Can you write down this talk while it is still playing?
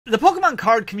The Pokemon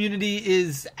card community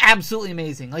is absolutely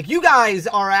amazing. Like, you guys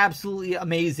are absolutely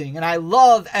amazing, and I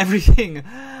love everything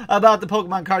about the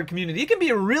Pokemon card community. It can be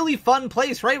a really fun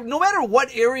place, right? No matter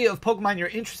what area of Pokemon you're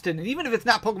interested in, even if it's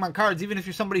not Pokemon cards, even if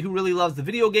you're somebody who really loves the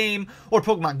video game, or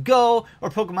Pokemon Go,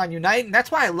 or Pokemon Unite, and that's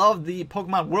why I love the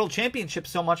Pokemon World Championship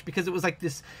so much, because it was like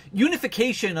this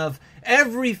unification of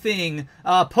everything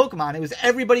Pokemon. It was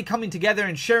everybody coming together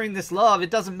and sharing this love.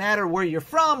 It doesn't matter where you're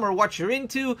from or what you're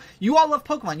into. You all love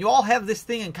Pokemon. You all have this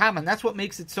thing in common. That's what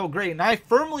makes it so great. And I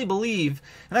firmly believe,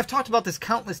 and I've talked about this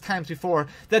countless times before,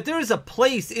 that there is a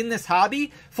place in this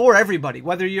hobby for everybody.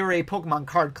 Whether you're a Pokemon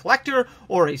card collector,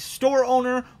 or a store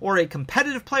owner, or a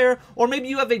competitive player, or maybe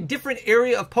you have a different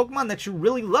area of Pokemon that you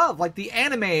really love, like the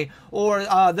anime, or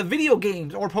the video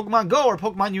games, or Pokemon Go, or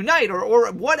Pokemon Unite,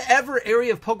 or whatever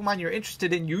area of Pokemon you're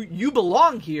interested in, you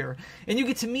belong here. And you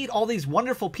get to meet all these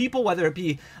wonderful people, whether it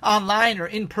be online or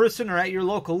in person or at your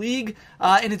local league,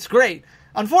 and it's great.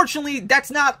 Unfortunately,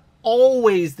 that's not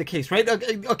always the case, right?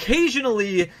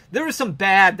 Occasionally, there is some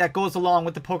bad that goes along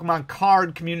with the Pokemon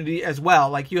card community as well.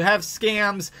 Like, you have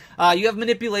scams, you have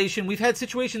manipulation. We've had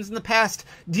situations in the past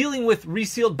dealing with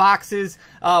resealed boxes,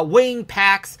 weighing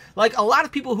packs, like a lot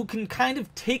of people who can kind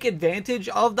of take advantage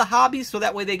of the hobby so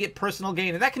that way they get personal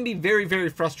gain, and that can be very, very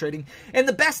frustrating. And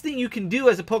the best thing you can do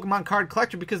as a Pokemon card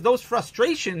collector, because those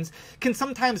frustrations can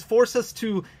sometimes force us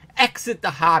to exit the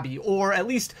hobby, or at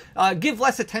least give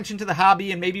less attention to the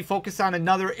hobby and maybe focus on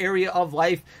another area of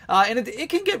life, and it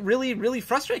can get really, really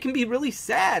frustrating. It can be really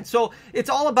sad. So it's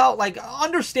all about like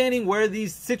understanding where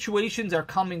these situations are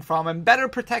coming from and better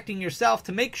protecting yourself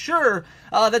to make sure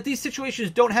that these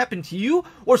situations don't happen to you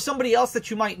or somebody else that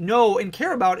you might know and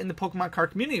care about in the Pokemon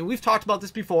card community. We've talked about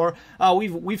this before.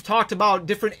 We've talked about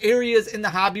different areas in the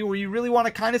hobby where you really want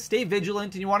to kind of stay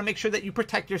vigilant and you want to make sure that you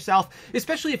protect yourself,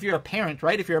 especially if you're a parent,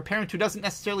 right? If you're a parent who doesn't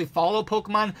necessarily follow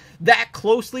Pokemon that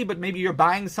closely, but maybe you're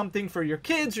buying something for your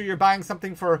kids, or you're buying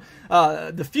something for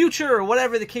the future, or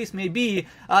whatever the case may be,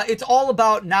 it's all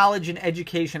about knowledge and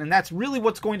education, and that's really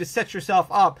what's going to set yourself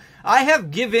up. I have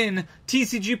given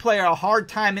TCGPlayer a hard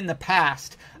time in the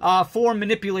past for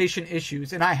manipulation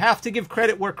issues, and I have to give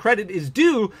credit where credit is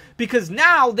due, because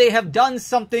now they have done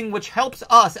something which helps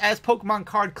us as Pokemon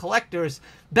card collectors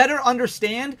better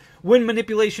understand when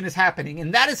manipulation is happening.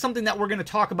 And that is something that we're going to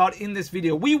talk about in this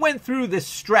video. We went through this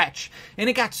stretch, and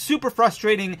it got super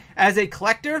frustrating as a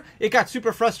collector. It got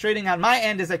super frustrating on my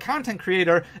end as a content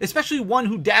creator, especially one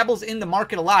who dabbles in the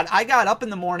market a lot. I got up in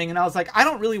the morning and I was like, I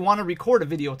don't really want to record a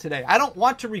video today. I don't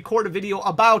want to record a video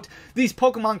about these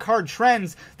Pokemon card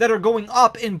trends that are going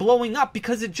up and blowing up,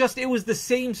 because it was the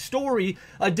same story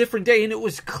a different day, and it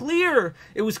was clear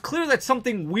that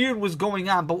something weird was going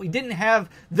on, but we didn't have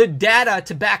the data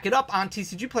to back it up on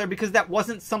TCGPlayer because that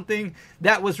wasn't something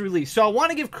that was released. So I want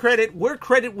to give credit where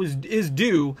credit is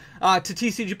due to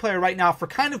TCGPlayer right now for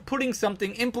kind of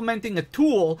implementing a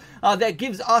tool that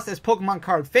gives us as Pokemon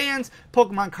card fans,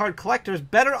 Pokemon card collectors,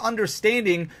 better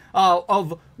understanding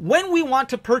of when we want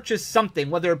to purchase something,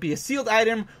 whether it be a sealed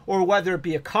item or whether it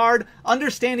be a card,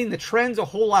 understanding the trends a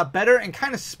whole lot better and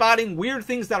kind of spotting weird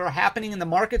things that are happening in the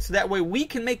market, so that way we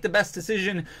can make the best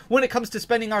decision when it comes to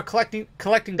spending our collecting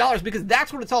dollars, because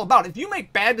that's what it's all about. If you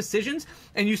make bad decisions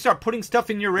and you start putting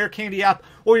stuff in your Rare Candy app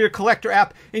or your collector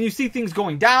app and you see things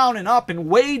going down and up and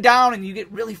way down and you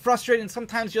get really frustrated, and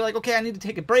sometimes you're like, okay, I need to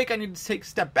take a break, I need to take a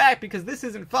step back because this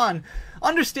isn't fun.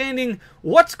 Understanding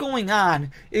what's going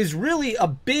on is really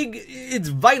it's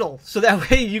vital, so that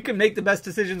way you can make the best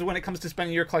decisions when it comes to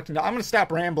spending your collecting dollars. I'm going to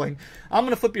stop rambling. I'm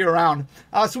going to flip you around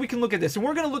so we can look at this. And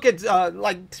we're going to look at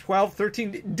like 12,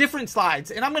 13 different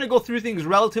slides. And I'm going to go through things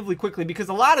relatively quickly because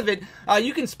a lot of it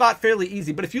you can spot fairly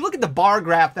easy. But if you look at the bar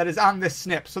graph that is on this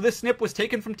snip, so this snip was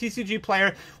taken from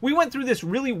TCGPlayer. We went through this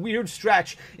really weird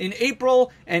stretch in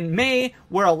April and May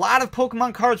where a lot of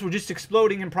Pokemon cards were just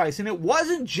exploding in price. And it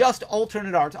wasn't just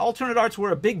alternate arts. Alternate arts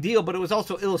were a big deal, but it was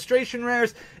also illustration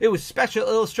rares. It was special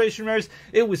illustration rares.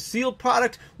 It was sealed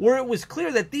product, where it was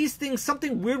clear that these things,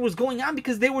 something weird was going on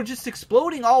because they were just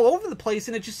exploding all over the place,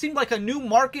 and it just seemed like a new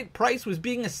market price was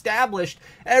being established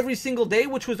every single day,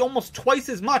 which was almost twice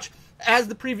as much as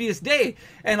the previous day.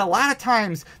 And a lot of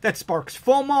times that sparks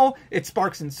FOMO, it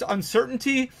sparks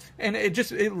uncertainty, and it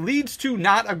leads to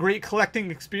not a great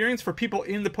collecting experience for people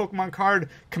in the Pokemon card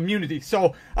community.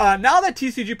 So now that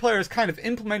TCGPlayer has kind of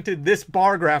implemented this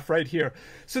bar graph right here,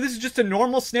 so this is just a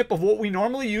normal snip of what we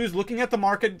normally use, looking at the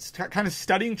market, kind of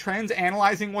studying trends,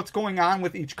 analyzing what's going on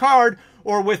with each card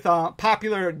or with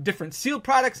popular different sealed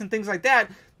products and things like that.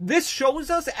 this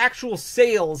shows us actual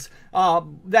sales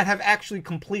that have actually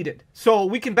completed. So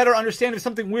we can better understand if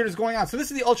something weird is going on. So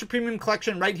this is the Ultra Premium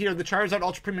Collection right here, the Charizard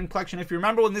Ultra Premium Collection. If you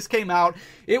remember when this came out,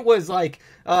 it was like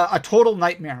a total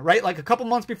nightmare, right? Like a couple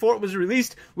months before it was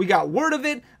released, we got word of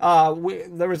it.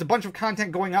 There was a bunch of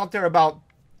content going out there about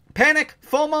panic,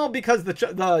 FOMO, because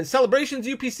the Celebrations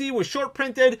UPC was short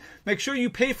printed. Make sure you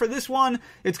pay for this one.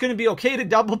 It's going to be okay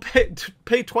to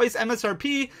pay twice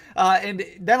MSRP. And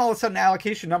then all of a sudden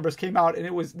allocation numbers came out, and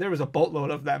there was a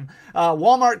boatload of them.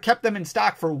 Walmart kept them in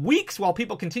stock for weeks while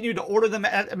people continued to order them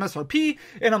at MSRP.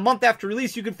 And a month after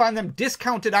release, you can find them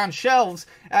discounted on shelves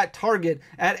at Target,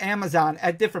 at Amazon,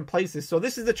 at different places. So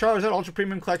this is the Charizard Ultra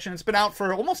Premium Collection. It's been out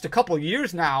for almost a couple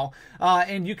years now.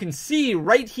 And you can see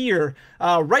right here,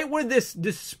 right where this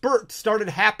spurt started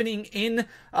happening in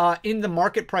the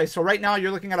market price. So right now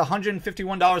you're looking at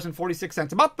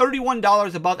 $151.46, about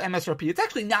 $31 above MSRP. It's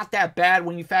actually not that bad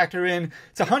when you factor in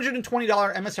it's a $120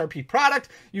 MSRP product.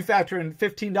 You factor in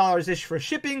 $15-ish for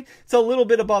shipping. It's a little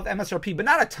bit above MSRP, but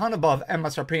not a ton above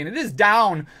MSRP. And it is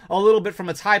down a little bit from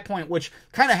its high point, which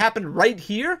kind of happened right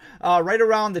here, right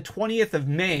around the 20th of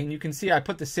May. And you can see I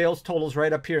put the sales totals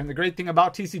right up here. And the great thing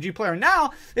about TCGPlayer now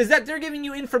is that they're giving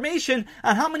you information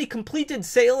on how many completed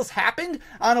sales happened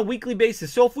on a weekly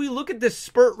basis. So if we look at this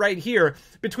spurt right here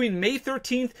between May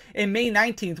 13th and May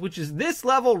 19th, which is this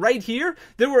level right here,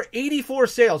 there were 84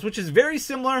 sales, which is very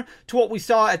similar to what we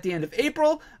saw at the end of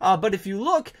April. But if you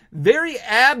look, very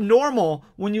abnormal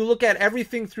when you look at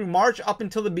everything through March up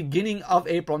until the beginning of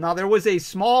April. Now, there was a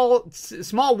small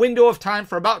window of time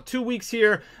for about 2 weeks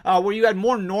here where you had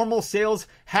more normal sales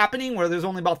happening, where there's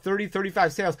only about 30,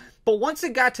 35 sales. But once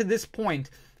it got to this point,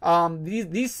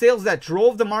 these sales that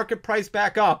drove the market price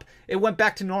back up, it went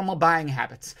back to normal buying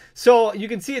habits. So you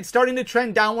can see it's starting to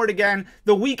trend downward again.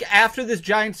 The week after this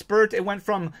giant spurt, it went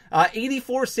from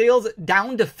 84 sales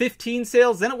down to 15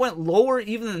 sales. Then it went lower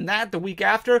even than that the week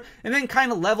after, and then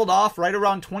kind of leveled off right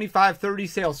around 25, 30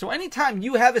 sales. So anytime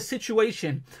you have a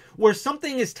situation where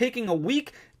something is taking a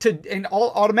week and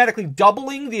automatically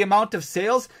doubling the amount of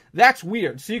sales, that's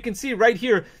weird. So you can see right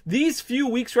here, these few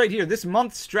weeks right here, this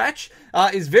month stretch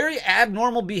is very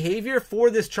abnormal behavior for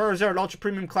this Charizard Ultra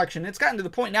Premium Collection. It's gotten to the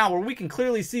point now where we can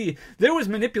clearly see there was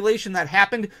manipulation that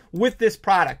happened with this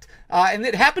product. And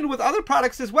it happened with other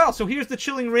products as well. So here's the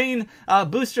Chilling Reign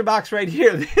booster box right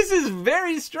here. This is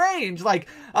very strange. Like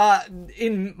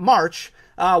in March,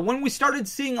 when we started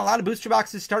seeing a lot of booster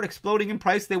boxes start exploding in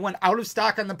price, they went out of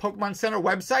stock on the Pokemon Center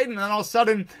website, and then all of a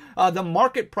sudden, the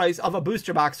market price of a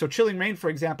booster box, so Chilling Reign, for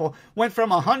example, went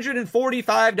from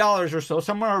 $145 or so,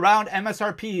 somewhere around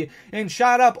MSRP, and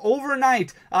shot up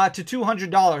overnight to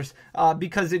 $200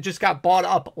 because it just got bought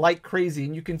up like crazy.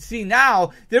 And you can see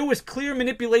now there was clear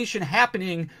manipulation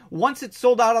happening. Once it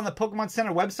sold out on the Pokemon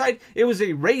Center website, it was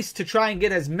a race to try and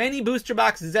get as many booster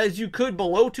boxes as you could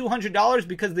below $200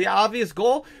 because the obvious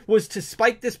goal was to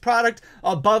spike this product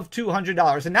above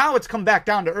 $200. And now it's come back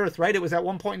down to earth, right? It was at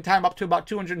one point in time up to about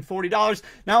 $240.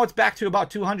 Now it's back to about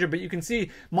 $200. But you can see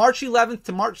March 11th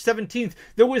to March 17th,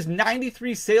 there was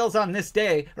 93 sales on this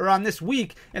day or on this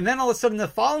week. And then all of a sudden the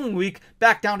following week,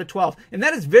 back down to 12. And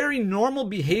that is very normal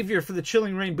behavior for the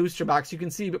Chilling Reign booster box. You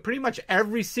can see, but pretty much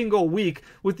every single week,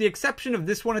 with the exception of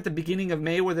this one at the beginning of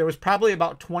May, where there was probably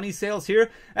about 20 sales here,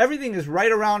 everything is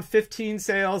right around 15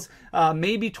 sales,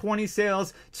 maybe 20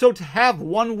 sales. So to have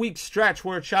 1 week stretch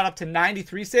where it shot up to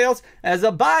 93 sales, as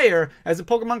a buyer, as a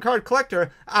Pokemon card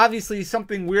collector, obviously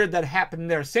something weird that happened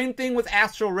there. Same thing with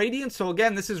Astral Radiance. So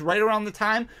again, this is right around the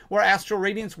time where Astral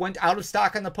Radiance went out of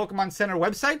stock on the Pokemon Center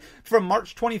website. From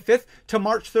March 25th to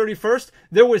March 31st,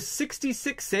 there was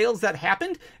 66 sales that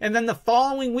happened, and then the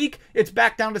following week, it's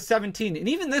back down to 17. And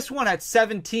even this one at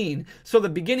 17, so the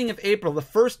beginning of April, the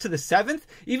 1st to the 7th,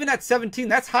 even at 17,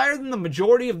 that's higher than the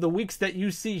majority of the weeks that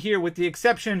you see here, with the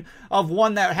exception of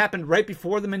one that happened right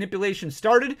before the manipulation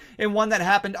started and one that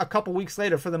happened a couple weeks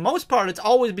later. For the most part, it's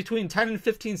always between 10 and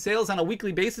 15 sales on a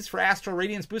weekly basis for Astral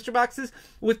Radiance booster boxes,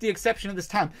 with the exception of this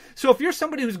time. So if you're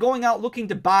somebody who's going out looking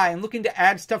to buy and looking to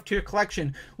add stuff to your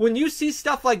collection, when you see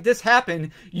stuff like this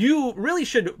happen, you really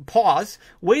should pause,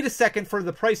 wait a second for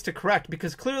the price to correct,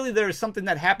 because clearly there is something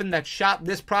that happened that shot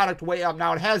this product way up.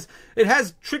 Now it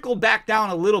has trickled back down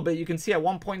a little bit. You can see at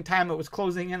one point in time it was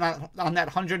closing in on that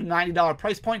 $190 $190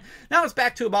 price point. Now it's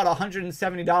back to about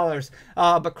 $170,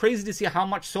 but crazy to see how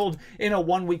much sold in a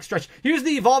 1 week stretch. Here's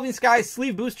the Evolving Skies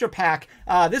sleeve booster pack.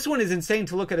 This one is insane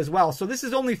to look at as well. So this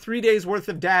is only 3 days worth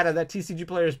of data that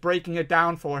TCGPlayer is breaking it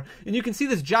down for, and you can see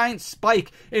this giant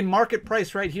spike in market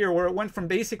price right here, where it went from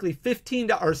basically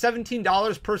 $15 or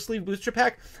 $17 per sleeve booster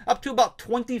pack up to about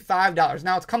 $25.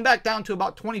 Now it's come back down to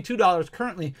about $22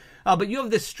 currently, but you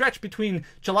have this stretch between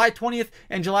July 20th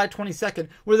and July 22nd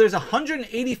where there's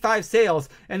 185 sales,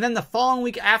 and then the following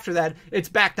week after that it's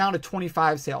back down to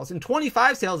 25 sales. And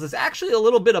 25 sales is actually a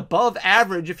little bit above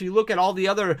average if you look at all the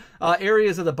other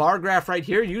areas of the bar graph right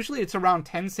here. Usually it's around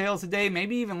 10 sales a day,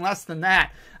 maybe even less than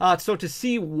that. So to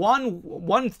see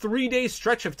one 3 day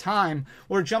stretch of time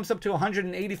where it jumps up to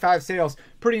 185 sales,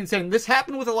 pretty insane. This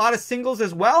happened with a lot of singles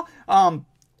as well.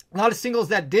 A lot of singles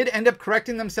that did end up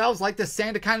correcting themselves, like the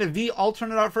Sandaconda V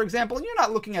alternate art, for example. And you're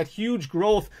not looking at huge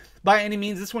growth by any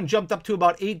means. This one jumped up to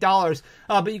about $8,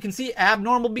 but you can see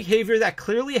abnormal behavior that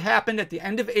clearly happened at the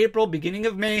end of April, beginning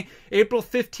of May. April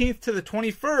 15th to the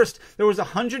 21st, there was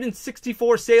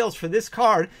 164 sales for this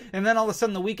card, and then all of a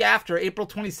sudden the week after, April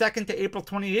 22nd to April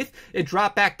 28th, it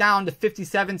dropped back down to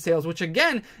 57 sales, which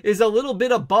again is a little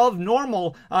bit above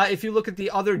normal if you look at the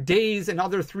other days and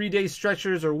other 3 day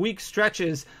stretches or week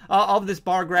stretches of this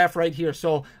bar graph right here.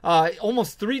 So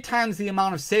almost 3 times the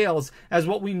amount of sales as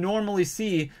what we normally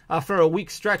see for a week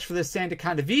stretch for this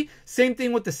Sandaconda V. Same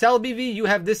thing with the Celebi V. You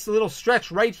have this little stretch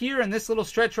right here and this little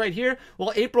stretch right here.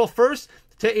 Well, April 1st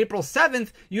to April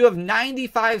 7th, you have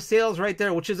 95 sales right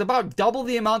there, which is about double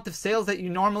the amount of sales that you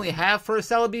normally have for a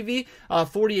Celebi V.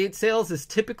 48 sales is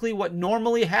typically what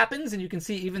normally happens, and you can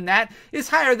see even that is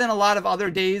higher than a lot of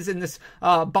other days in this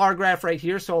bar graph right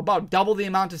here. So about double the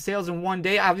amount of sales in one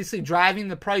day, obviously driving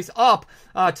the price up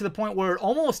to the point where it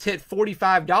almost hit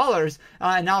 $45,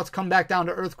 and now it's come back down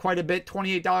to earth quite a bit,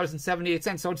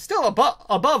 $28.78. So it's still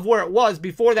above where it was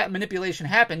before that manipulation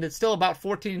happened. It's still about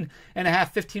 14.5%,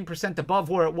 15% above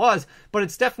where it was, but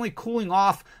it's definitely cooling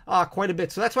off quite a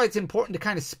bit. So that's why it's important to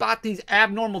kind of spot these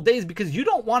abnormal days, because you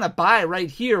don't want to buy right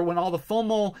here when all the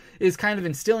FOMO is kind of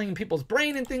instilling in people's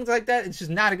brain and things like that. It's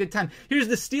just not a good time. Here's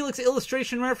the Steelix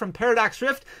illustration rare from Paradox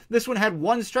Rift. This one had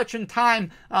one stretch in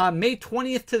time, May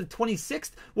 20th to the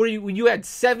 26th, where you had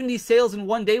 70 sales in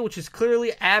one day, which is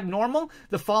clearly abnormal.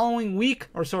 The following week,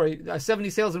 70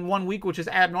 sales in 1 week, which is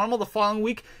abnormal. The following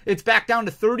week, it's back down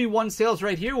to 31 sales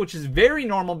right here, which is very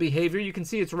normal behavior. You can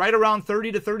see it's right around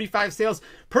 30 to 35 sales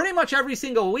pretty much every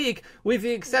single week, with the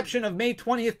exception of May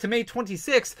 20th to May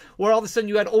 26th, where all of a sudden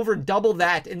you had over double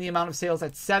that in the amount of sales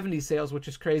at 70 sales, which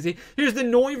is crazy. Here's the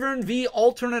Noivern V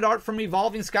alternate art from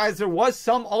Evolving Skies. There was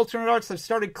some alternate arts that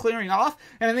started clearing off,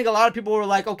 and I think a lot of people were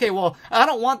like, okay, well, I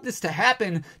don't want this to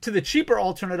happen to the cheaper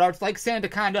alternate arts like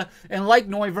Sandaconda and like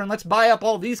Noivern. Let's buy up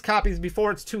all these copies before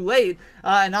it's too late.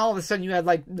 And now all of a sudden you had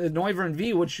like the Noivern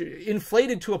V, which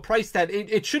inflated to a price that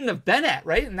it shouldn't have been at,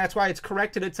 right? And that's why it's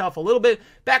corrected itself a little bit,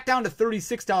 back down to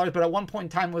 $36, but at one point in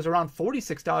time it was around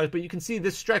 $46. But you can see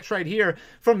this stretch right here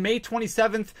from May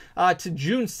 27th to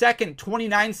June 2nd,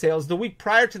 29 sales. The week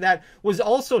prior to that was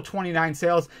also 29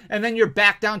 sales, and then you're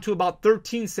back down to about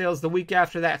 13 sales the week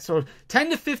after that. So 10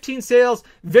 to 15 sales,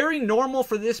 very normal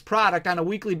for this product on a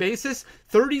weekly basis.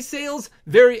 30 sales,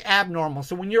 very abnormal.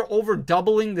 So when you're over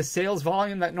doubling the sales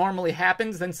volume that normally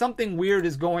happens, then something weird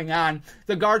is going on.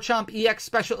 The Garchomp EX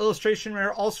Special Illustration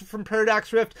Rare, also from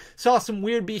Paradox Rift, saw some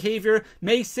weird behavior.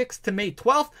 May 6th to May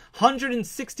 12th,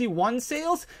 161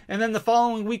 sales, and then the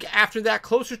following week after that,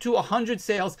 closer to 100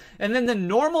 sales, and then the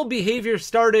normal behavior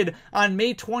started on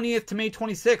May 20th to May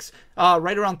 26th,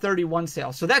 right around 31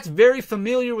 sales. So that's very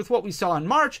familiar with what we saw in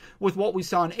March, with what we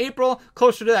saw in April,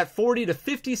 closer to that 40 to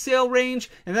 50 sale range,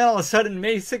 and then all of a sudden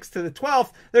May 6th to the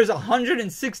 12th, there's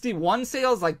 161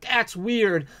 sales. Like, that's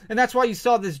weird, and that's why you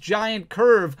saw this giant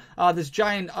curve, this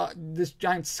giant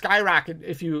skyrocket,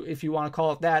 if you want to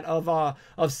call it that,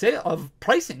 of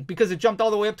pricing, because it jumped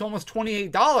all the way up to almost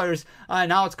 $28, and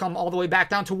now it's come all the way back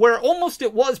down to where almost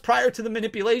it was prior to the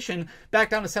manipulation, back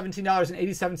down to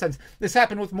 $17.87. This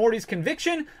happened with Morty's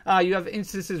Conviction. You have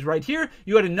instances right here.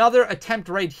 You had another attempt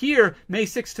right here, May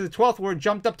 6th to the 12th, where it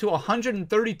jumped up to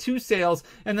 132 sales,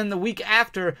 and then the week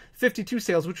after, 52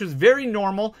 sales, which was very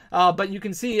normal, but you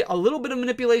can see a little bit of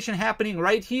manipulation happening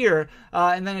right here,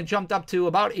 and then it jumped up to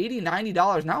about $80,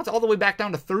 $90. Now it's all the way back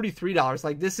down to $33.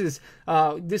 Like, this is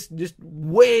this just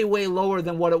way lower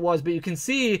than what it was, but you can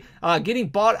see getting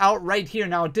bought out right here.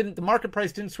 Now the market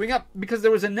price didn't swing up because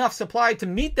there was enough supply to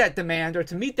meet that demand or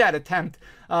to meet that attempt,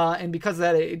 and because of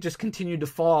that it just continued to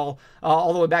fall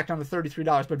all the way back down to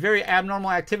 $33. But very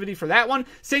abnormal activity for that one.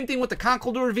 Same thing with the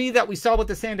Conkeldurr V that we saw with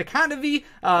the Sandaconda V,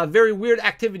 very weird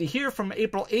activity here from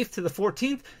April 8th to the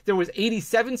 14th. There was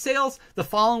 87 sales. The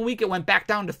following week, it went back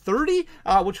down to 30,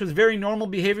 which was very normal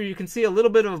behavior. You can see a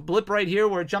little bit of a blip right here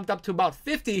where it jumped up to about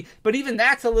 50, but even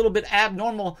that's a little bit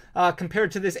abnormal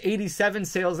compared to this 87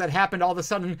 sales that happened all of a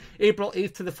sudden April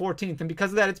 8th to the 14th. And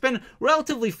because of that, it's been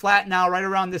relatively flat now, right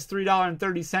around this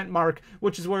 $3.30 mark,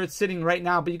 which is where it's sitting right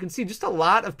now. But you can see just a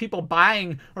lot of people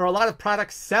buying or a lot of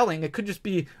products selling. It could just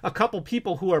be a couple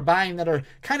people who are buying that are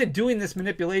kind of doing this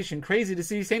manipulation. Crazy to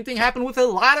see. Same thing happened with a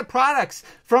lot of products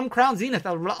from Crown Zenith,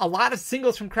 a lot of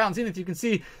singles from Crown Zenith. You can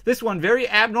see this one, very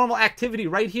abnormal activity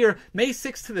right here, May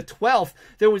 6th to the 12th.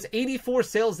 There was 84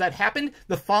 sales that happened.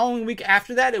 The following week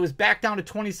after that, it was back down to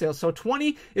 20 sales. So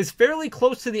 20 is fairly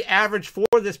close to the average for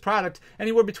this product,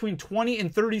 anywhere between 20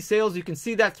 and 30 sales. You can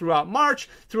see that throughout March,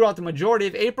 throughout the majority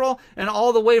of April, and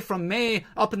all the way from May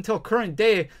up until current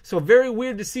day. So very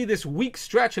weird to see this week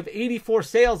stretch of 84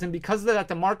 sales, and because of that,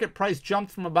 the market price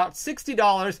jumped from about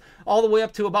 $60 all the way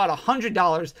up to about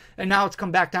 $100, and now it's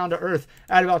come back down to earth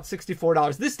at about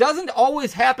 $64. This doesn't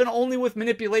always happen only with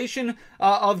manipulation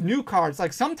of new cards.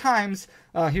 Like sometimes,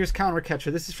 here's Counter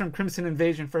Catcher. This is from Crimson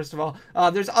Invasion, first of all.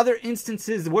 There's other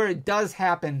instances where it does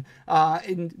happen.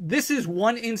 And this is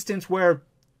one instance where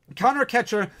Counter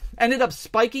Catcher ended up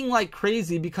spiking like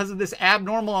crazy because of this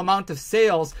abnormal amount of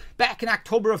sales back in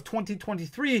October of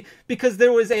 2023, because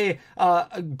there was a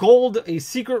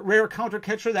secret rare Counter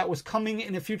Catcher that was coming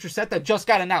in a future set that just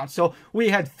got announced. So we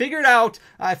had figured out,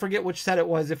 I forget which set it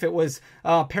was, if it was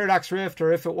Paradox Rift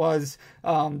or if it was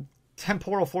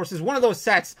Temporal Forces, one of those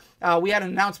sets. We had an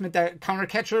announcement that Counter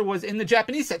Catcher was in the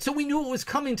Japanese set, so we knew it was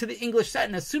coming to the English set.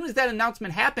 And as soon as that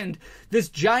announcement happened, this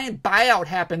giant buyout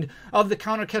happened of the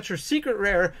Counter Catcher secret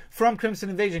rare from Crimson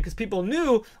Invasion, because people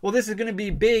knew, well, this is going to be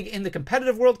big in the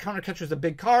competitive world. Counter Catcher is a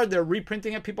big card. They're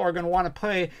reprinting it. People are going to want to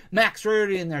play max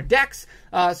rarity in their decks.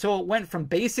 So it went from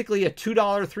basically a $2,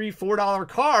 $3, $4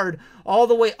 card all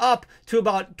the way up to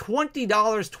about $20,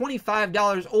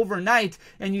 $25 overnight.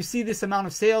 And you see this amount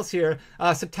of sales here,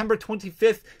 September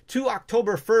 25th to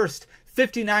October 1st,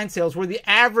 59 sales, where the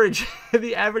average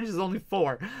is only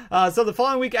 4. So the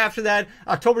following week after that,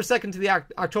 October 2nd to the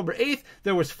October 8th,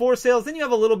 there was 4 sales. Then you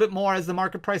have a little bit more as the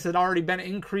market price had already been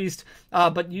increased,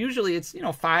 but usually it's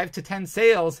 5 to 10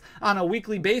 sales on a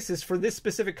weekly basis for this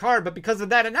specific card. But because of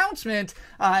that announcement,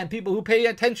 and people who pay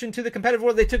attention to the competitive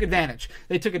world, they took advantage.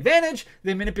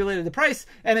 They manipulated the price,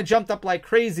 and it jumped up like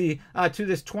crazy to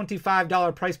this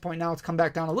 $25 price point. Now it's come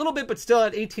back down a little bit, but still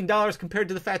at $18 compared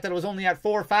to the fact that it was only at $4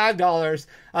 or $5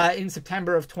 in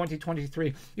September of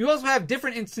 2023. You also have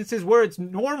different instances where it's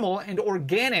normal and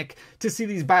organic to see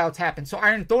these buyouts happen. So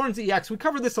Iron Thorns EX, we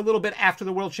covered this a little bit after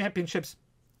the World Championships.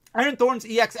 Iron Thorns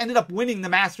EX ended up winning the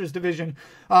Masters division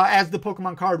as the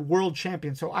Pokemon card world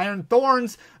champion. So Iron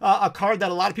Thorns, a card that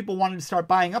a lot of people wanted to start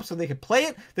buying up so they could play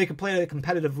it. They could play it at a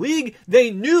competitive league. They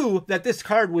knew that this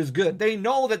card was good. They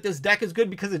know that this deck is good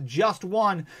because it just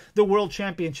won the world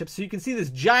championship. So you can see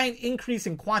this giant increase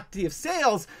in quantity of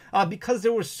sales because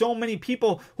there were so many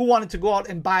people who wanted to go out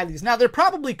and buy these. Now, there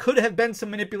probably could have been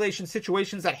some manipulation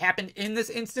situations that happened in this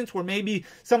instance where maybe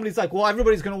somebody's like, well,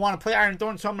 everybody's going to want to play Iron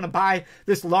Thorns, so I'm going to buy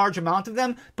this large amount of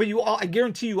them. But I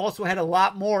guarantee you also had a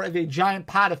lot more of a giant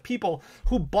pot of people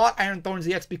who bought Iron Thorns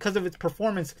EX because of its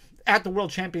performance at the World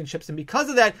Championships. And because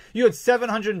of that, you had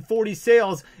 740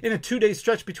 sales in a 2-day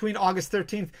stretch between August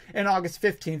 13th and August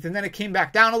 15th. And then it came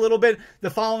back down a little bit the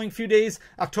following few days,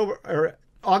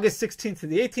 August 16th to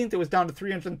the 18th, it was down to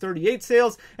 338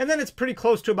 sales, and then it's pretty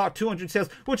close to about 200 sales,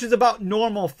 which is about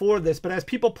normal for this. But as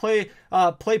people play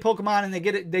Pokemon and they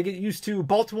get used to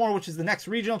Baltimore, which is the next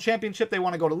regional championship, they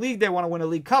want to go to league, they want to win a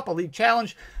league cup, a league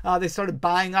challenge, they started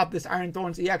buying up this Iron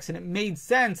Thorns EX, and it made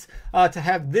sense to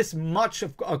have this much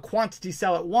of a quantity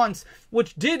sell at once,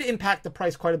 which did impact the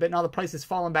price quite a bit. Now the price has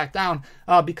fallen back down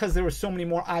because there were so many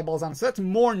more eyeballs on it. So that's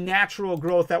more natural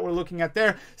growth that we're looking at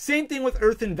there. Same thing with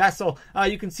Earthen Vessel.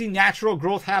 You can see natural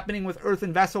growth happening with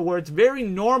Earthen Vessel, where it's very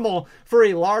normal for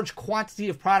a large quantity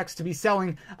of products to be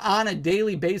selling on a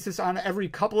daily basis, on every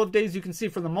couple of days. You can see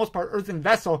for the most part, Earthen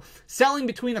Vessel selling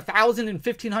between 1,000 and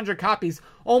 1,500 copies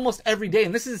almost every day.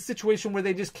 And this is a situation where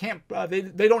they just can't,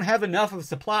 they don't have enough of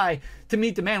supply to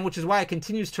meet demand, which is why it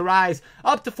continues to rise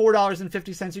up to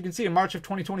 $4.50. You can see in March of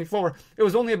 2024, it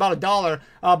was only about $1.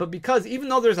 But because even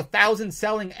though there's 1,000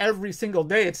 selling every single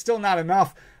day, it's still not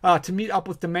enough to meet up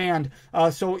with demand.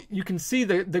 So you can see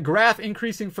the graph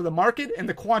increasing for the market and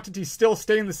the quantity still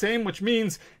staying the same, which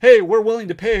means, hey, we're willing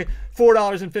to pay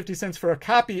 $4.50 for a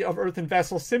copy of Earthen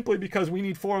Vessel simply because we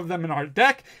need 4 of them in our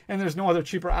deck and there's no other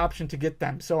cheaper option to get them.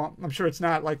 them. So I'm sure it's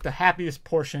not like the happiest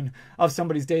portion of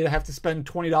somebody's day to have to spend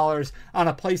 $20 on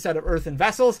a playset of earthen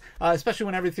vessels, especially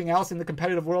when everything else in the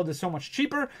competitive world is so much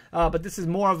cheaper. But this is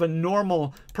more of a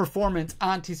normal performance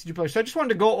on TCGPlayer. So I just wanted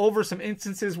to go over some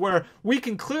instances where we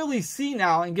can clearly see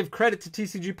now and give credit to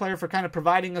TCGPlayer for kind of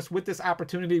providing us with this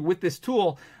opportunity, with this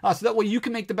tool, so that way you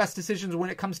can make the best decisions when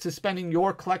it comes to spending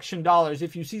your collection dollars.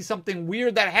 If you see something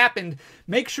weird that happened,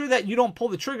 make sure that you don't pull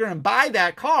the trigger and buy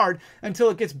that card until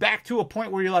it gets back to a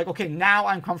point where you're like, okay, now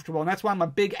I'm comfortable. And that's why I'm a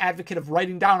big advocate of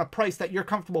writing down a price that you're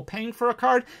comfortable paying for a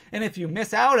card. And if you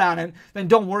miss out on it, then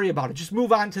don't worry about it. Just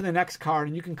move on to the next card,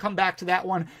 and you can come back to that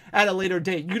one at a later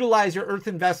date. Utilize your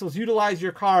earthen vessels, utilize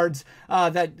your cards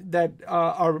that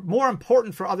are more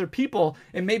important for other people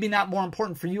and maybe not more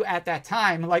important for you at that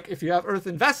time. Like if you have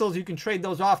earthen vessels, you can trade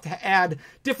those off to add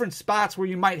different spots where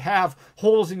you might have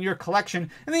holes in your collection,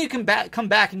 and then you can come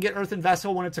back and get earthen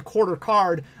vessel when it's a quarter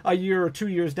card a year or 2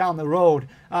 years down the road.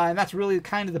 And that's really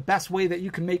kind of the best way that you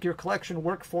can make your collection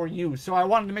work for you. So I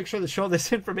wanted to make sure to show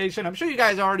this information. I'm sure you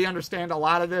guys already understand a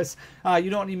lot of this. You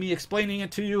don't need me explaining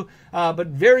it to you, but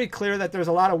very clear that there's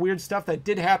a lot of weird stuff that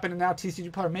did happen, and now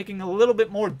TCGPlayer making it a little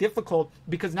bit more difficult,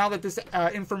 because now that this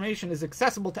information is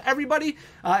accessible to everybody,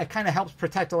 it kind of helps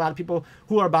protect a lot of people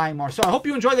who are buying more. So I hope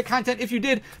you enjoyed the content. If you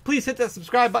did, please hit that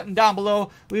subscribe button down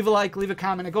below. Leave a like, leave a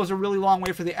comment. It goes a really long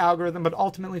way for the algorithm, but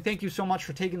ultimately, thank you so much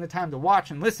for taking the time to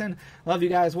watch and listen. Love you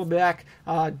guys. We'll be back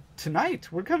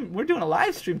tonight. We're doing a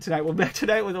live stream tonight. We'll be back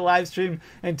tonight with a live stream,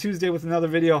 and Tuesday with another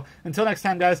video. Until next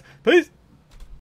time, guys. Peace.